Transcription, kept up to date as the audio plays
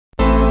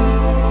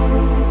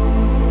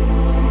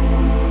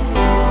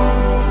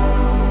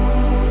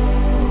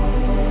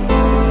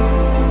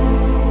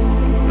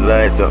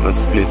up my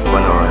spliff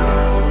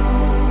banana.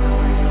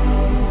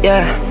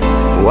 Yeah.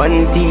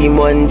 One team,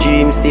 one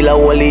dream, still a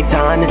hold it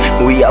on.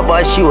 We have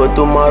a show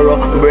tomorrow,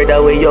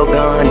 brother, where you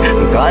gone?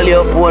 Call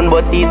your phone,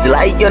 but it's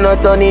like you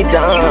not turn it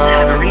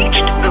on.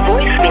 Reached the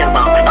voicemail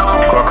box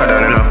of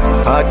Crocodile, you know.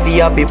 Hard for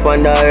your people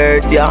on the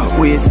earth, yeah.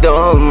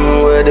 Wisdom,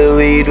 where the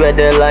weed, where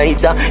the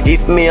lighter.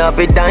 If me have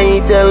a die,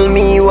 tell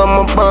me what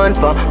my born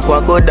for.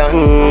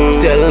 Crocodile,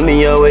 tell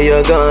me where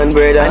you gone,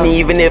 brother. And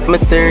even if me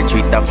search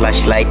with a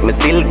flashlight, me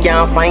still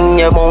can't find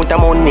your amount of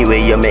money where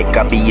you make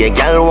a be a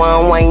gal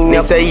one wine.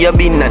 Me say you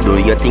been a do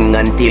your thing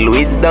until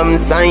wisdom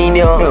sign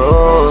you.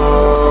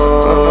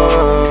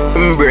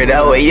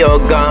 Brother, where you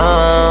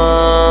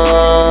gone?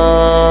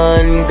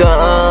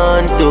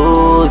 Gone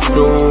too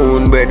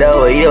soon. Brother,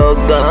 where you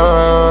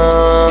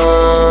gone?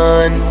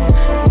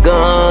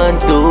 Gone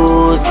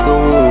too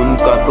soon.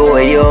 Kaka,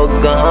 where you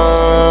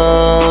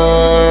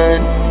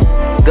gone?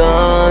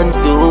 Gone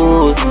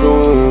too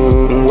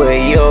soon. Where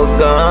you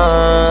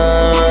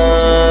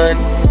gone?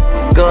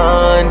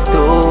 Gone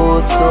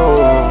too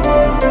soon.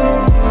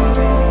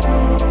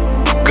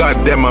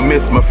 Goddamn, I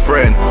miss my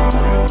friend.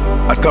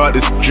 I thought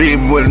this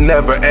dream will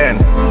never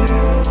end.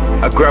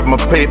 I grabbed my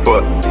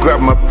paper,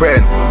 grabbed my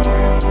pen.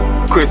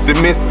 Chrissy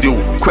missed you,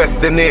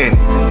 questioning.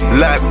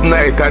 Last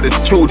night at the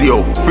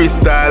studio,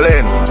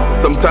 freestyling.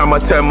 Sometime I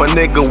tell my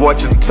nigga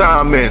watch the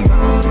timing.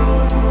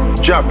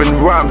 Dropping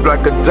rhymes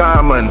like a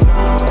diamond.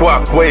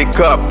 Quack, wake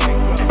up.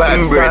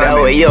 Bad brother,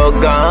 where you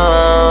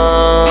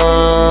gone?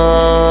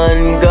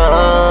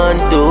 Gone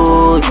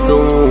too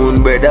soon.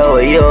 Brother,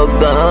 where you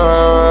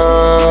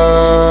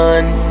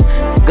gone?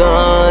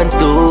 Gone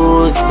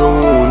too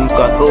soon.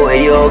 Kaka, where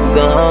you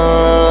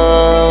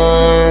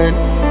gone?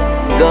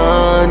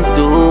 Gone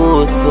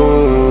too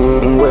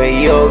soon. Where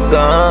you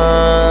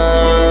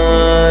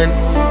gone?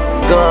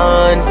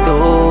 Gone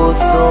too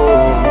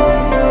soon.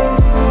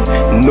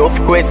 Enough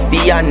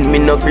question, me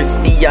no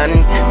Christian.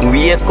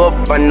 Wake up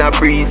and I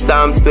breathe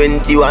Psalms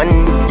 21.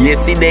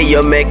 Yesterday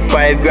you make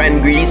 5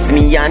 grand grease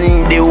me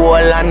and the whole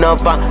and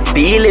up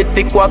feel it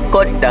fi quack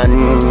cut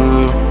down.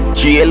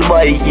 Jail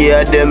boy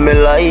here them me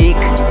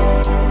like.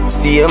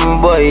 Same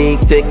boy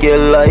take your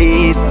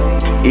life.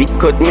 It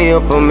cut me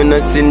up and me no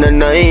see no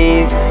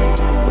knife.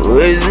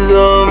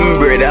 Wisdom,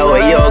 brother,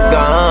 where you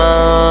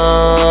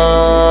gone?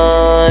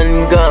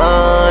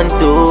 Gone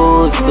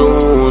too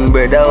soon.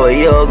 Brother, where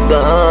you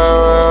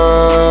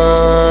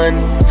gone?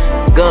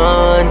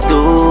 Gone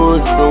too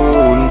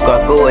soon.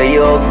 Kaka, where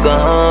you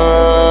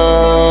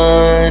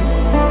gone?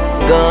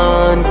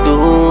 Gone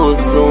too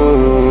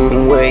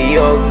soon. Where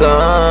you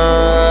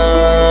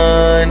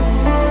gone?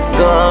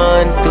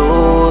 Gone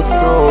too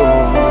soon.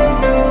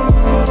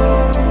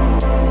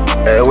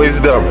 Hey,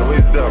 Wizdom.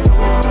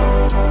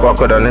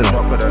 Crocodile, you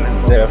know.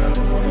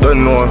 Don't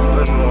know.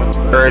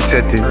 Earth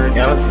setting.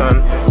 You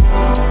understand?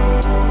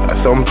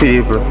 Some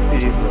people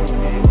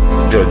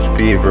judge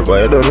people,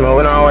 but you don't know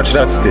when I watch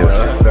that still.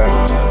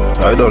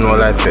 I don't know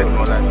what I said.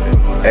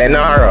 Hey,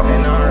 Naroh.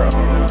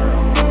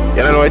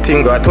 You don't know what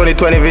thing got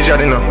 2020 vision,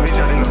 you know.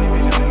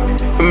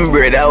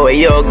 Brother, where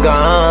you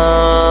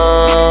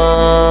gone?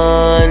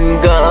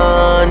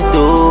 Gone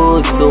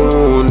too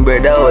soon.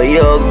 Brother, where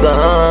you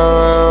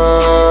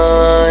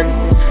gone?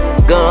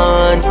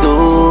 Gone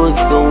too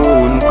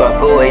soon.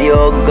 Kaka, where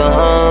you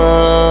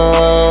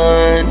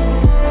gone?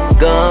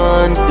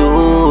 Gone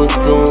too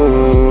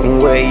soon.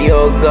 Where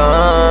you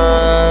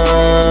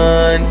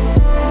gone?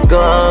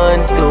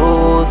 Gone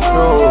too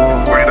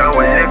soon. Brother,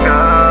 where you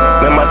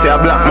gone? Remember say a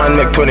black man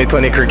make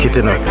 2020 cricket,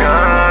 you know.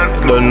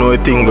 Don't know a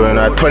thing going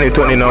on.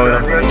 2020 now, you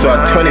know. So a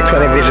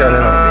 2020 vision, you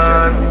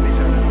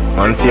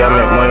know. And fear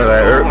make money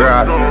like earth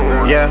grass.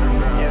 Yeah.